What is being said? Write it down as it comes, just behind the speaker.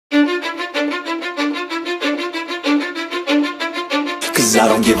cause I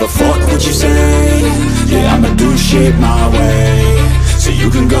don't give a fuck what you say. Yeah, I'ma do shit my way. So you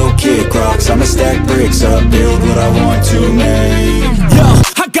can go kick rocks, I'ma stack bricks up, build what I want to make. Yo,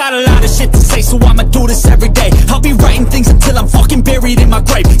 I got a lot of shit to say, so I'ma do this every day. I'll be writing things until I'm fucking buried in my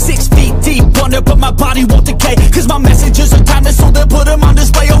grave. 6 feet deep under, but my body won't decay, cause my messages are timeless, so they'll put them on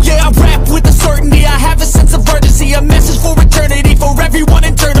display. Oh yeah, I rap with the certainty I have